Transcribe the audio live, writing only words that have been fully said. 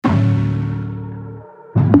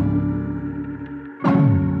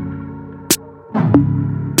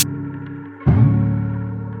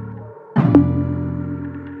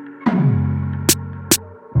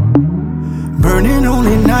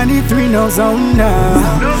3 no zona.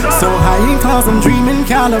 So high in clouds, I'm dreaming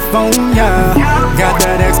California. Got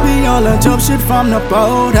that XP, all the jump shit from the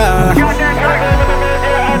border.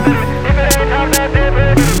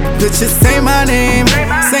 Bitches say my name,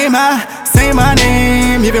 say my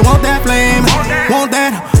name. If you want that flame, want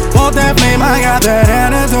that flame, I got that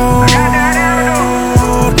antidote.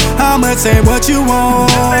 I'ma say what you want.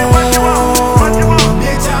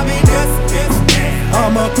 Bitch, I be this.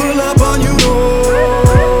 I'ma pull up on you,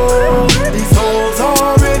 though. These hoes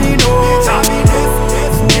already know. Bitch, I be this.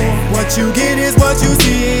 What you get is what you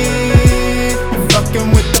see. You fucking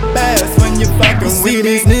with the best when you fucking with me.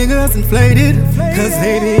 These niggas inflated, cause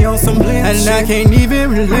they be on some blend and shit. I can't even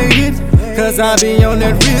relate it, cause I be on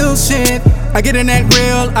that real shit. I get in that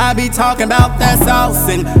grill, I be talking about that sauce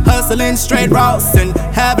and hustling straight Ross and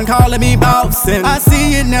having calling me boss. And I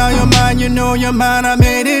see it now, you're mine, you know you're mine, I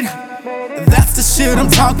made it. That's the shit I'm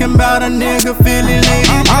talking about, a nigga feeling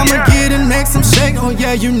elated. I'ma get and make some shake, oh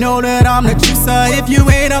yeah, you know that I'm the juicer. If you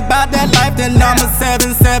ain't about that life, then I'm a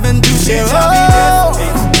 7-7 do shit. Oh,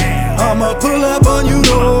 I'ma pull up on you,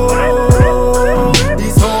 though.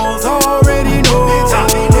 These hoes already know.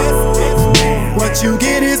 What you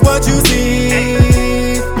get is what you see.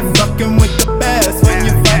 You fucking with the best when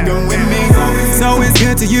you fucking with me. So it's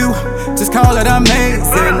good to you, just call it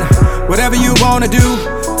amazing. Whatever you wanna do,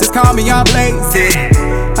 just call me, I'm blazing.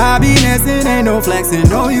 I be Nessin, ain't no flexing,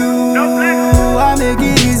 no you. I make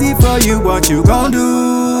it easy for you, what you gon'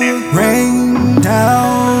 do? Rain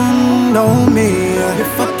down on me. You're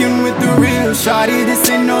fucking with the real shawty, this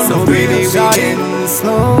ain't no so baby, we can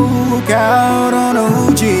smoke out on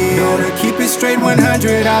OG. Gotta keep it straight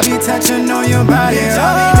 100, I be touching on your body. Oh,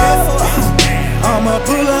 I'ma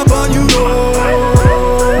pull up on you, though.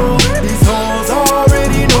 These hoes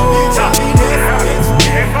already know.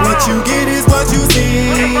 What you get is what you see.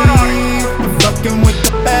 You're fucking with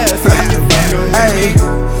the best when you fucking with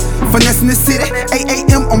me. Finesse in the city, 8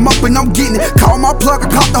 a.m. I'm up and I'm getting it. Call my plug, I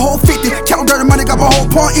caught the whole 50. Count dirty money, got my whole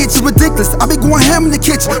point itch. It's ridiculous. I be going ham in the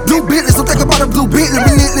kitchen. Blue Bentley, so think about a blue Bentley.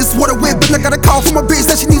 Relentless, what a whip. But I got a call from my bitch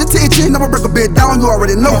that she need attention. I'ma break a bit down, you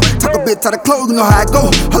already know. Talk a bit out of clothes, you know how I go.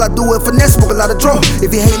 All I do is finesse, smoke a lot of dro.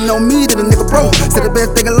 If you hating on me, then a nigga bro. Say the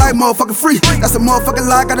best thing in life, motherfucking free. That's a motherfucking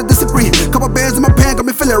lie, gotta disagree. Couple bands in my pan, got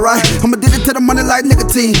me feeling right. I'm addicted to the money like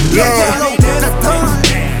nicotine. Yeah.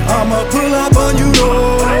 I'ma pull up on you,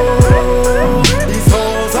 though. These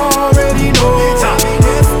hoes already know.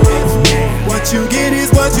 What you get is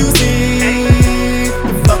what you see.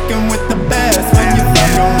 You fucking with the best when you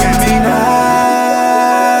fucking with me tonight.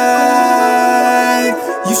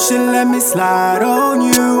 You should let me slide on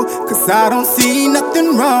you, cause I don't see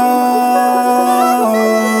nothing wrong.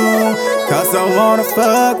 Cause I wanna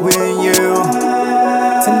fuck with you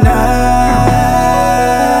tonight.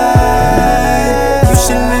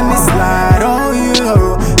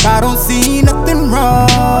 I don't see nothing wrong,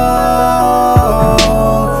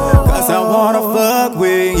 cause I wanna fuck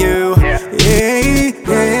with you.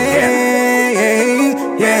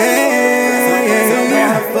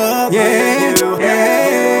 Yeah,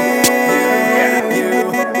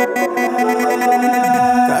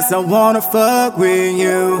 cause I wanna fuck with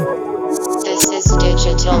you.